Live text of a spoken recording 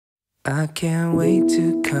I can't wait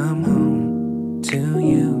to come home to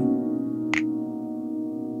you.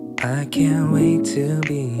 I can't wait to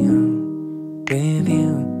be home with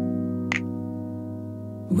you.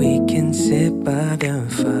 We can sit by the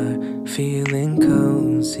fire, feeling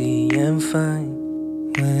cozy and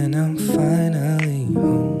fine, when I'm finally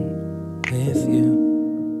home with you.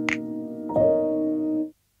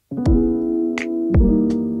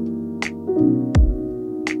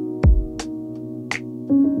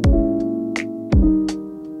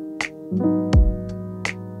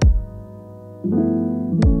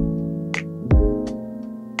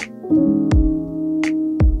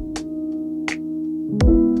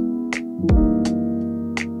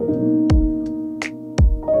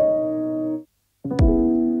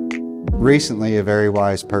 Recently, a very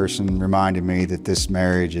wise person reminded me that this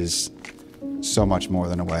marriage is so much more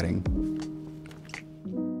than a wedding.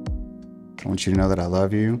 I want you to know that I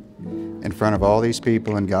love you. In front of all these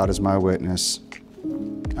people, and God is my witness,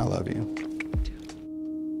 I love you.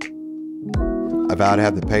 I vow to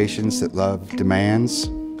have the patience that love demands,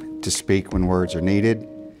 to speak when words are needed,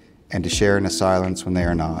 and to share in the silence when they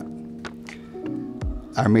are not.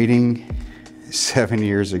 Our meeting 7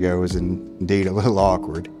 years ago was indeed a little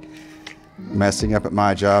awkward. Messing up at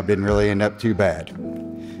my job didn't really end up too bad.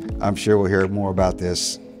 I'm sure we'll hear more about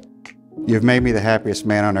this. You've made me the happiest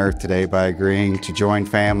man on earth today by agreeing to join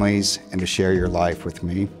families and to share your life with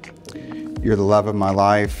me. You're the love of my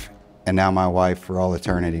life and now my wife for all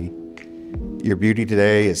eternity. Your beauty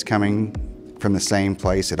today is coming from the same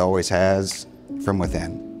place it always has, from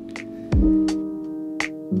within.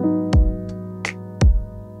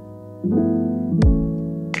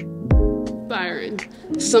 Byron,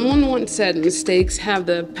 someone once said mistakes have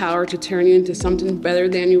the power to turn you into something better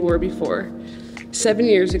than you were before. 7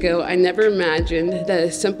 years ago, I never imagined that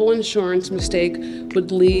a simple insurance mistake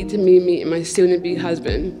would lead to me meeting my soon-to-be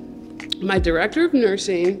husband. My director of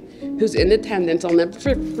nursing, who's in attendance, I'll never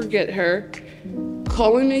forget her,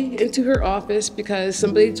 calling me into her office because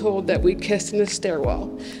somebody told that we kissed in the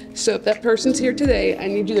stairwell. So if that person's here today, I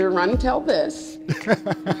need you to run and tell this.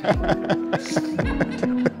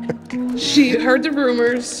 She heard the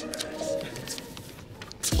rumors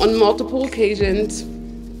on multiple occasions.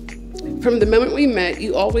 From the moment we met,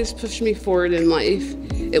 you always pushed me forward in life.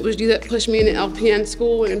 It was you that pushed me into LPN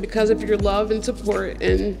school, and because of your love and support,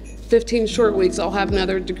 in 15 short weeks, I'll have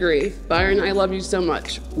another degree. Byron, I love you so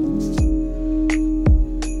much.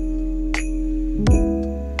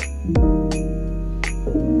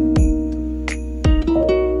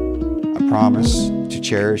 I promise to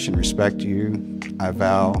cherish and respect you. I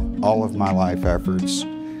vow all of my life efforts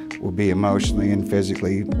will be emotionally and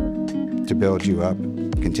physically to build you up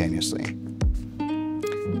continuously.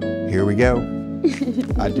 Here we go.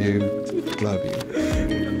 I do love you.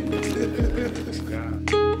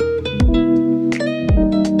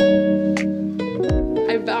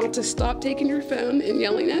 I vow to stop taking your phone and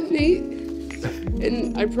yelling at Nate,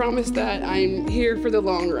 and I promise that I'm here for the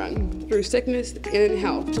long run, through sickness and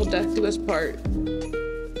health, till death do us part.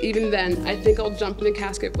 Even then, I think I'll jump in a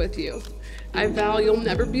casket with you. I vow you'll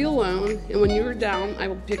never be alone, and when you are down, I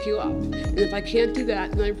will pick you up. And if I can't do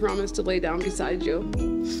that, then I promise to lay down beside you.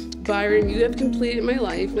 Byron, you have completed my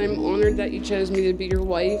life, and I'm honored that you chose me to be your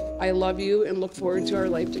wife. I love you and look forward to our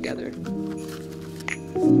life together.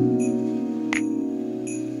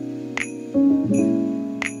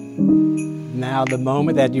 Now the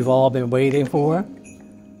moment that you've all been waiting for,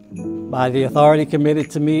 by the authority committed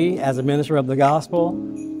to me as a minister of the gospel,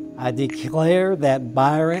 I declare that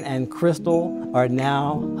Byron and Crystal are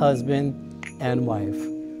now husband and wife.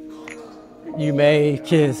 You may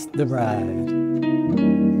kiss the bride.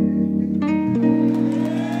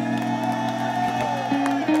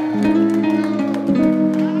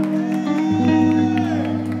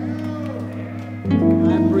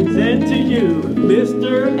 I present to you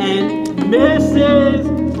Mr. and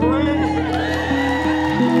Mrs. Brand.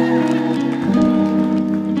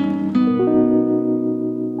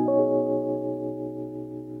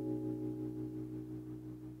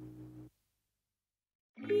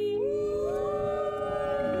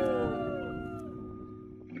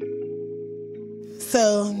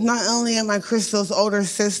 So not only am I Crystal's older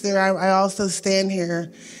sister, I also stand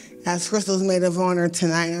here as Crystal's maid of honor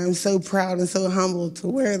tonight. I'm so proud and so humbled to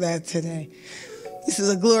wear that today. This is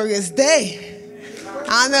a glorious day.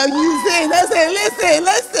 I know you sing.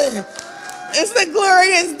 Listen. It's a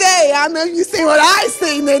glorious day. I know you sing what I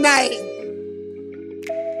sing tonight.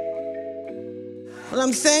 What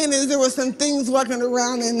I'm saying is there were some things walking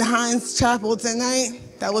around in Heinz Chapel tonight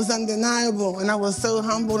that was undeniable, and I was so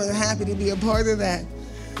humbled and happy to be a part of that,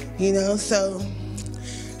 you know. So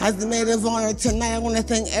As the maid of honor tonight, I want to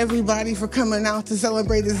thank everybody for coming out to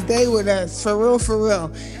celebrate this day with us. For real, for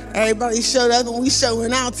real. Everybody showed up and we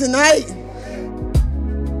showing out tonight.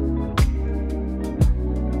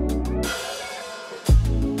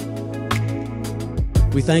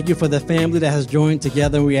 We thank you for the family that has joined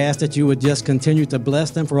together, and we ask that you would just continue to bless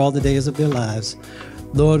them for all the days of their lives.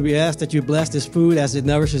 Lord, we ask that you bless this food as it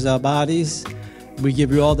nourishes our bodies. We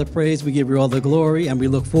give you all the praise, we give you all the glory, and we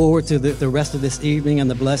look forward to the rest of this evening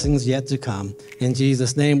and the blessings yet to come. In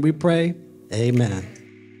Jesus' name we pray, amen.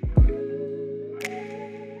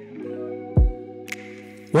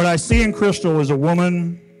 What I see in Crystal is a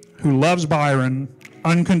woman who loves Byron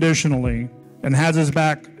unconditionally and has his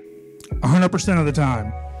back 100% of the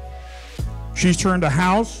time. She's turned a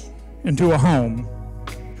house into a home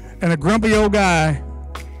and a grumpy old guy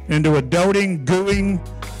into a doting, gooing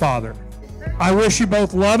father. I wish you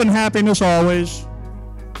both love and happiness always.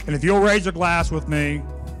 And if you'll raise a glass with me,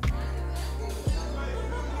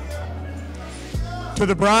 to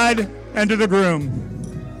the bride and to the groom.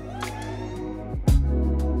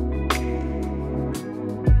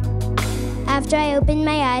 After I opened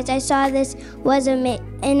my eyes, I saw this was an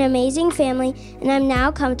amazing family, and I'm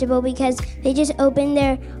now comfortable because they just opened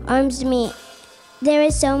their arms to me. There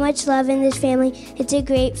is so much love in this family. It's a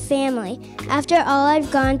great family. After all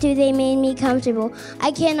I've gone through, they made me comfortable.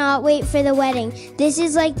 I cannot wait for the wedding. This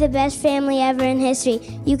is like the best family ever in history.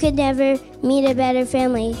 You could never meet a better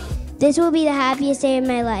family. This will be the happiest day of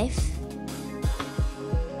my life.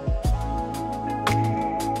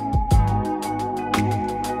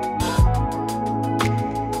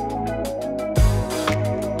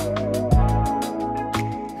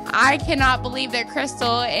 I cannot believe that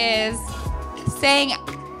Crystal is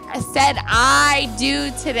said I do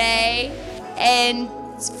today, and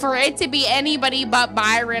for it to be anybody but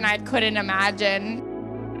Byron, I couldn't imagine.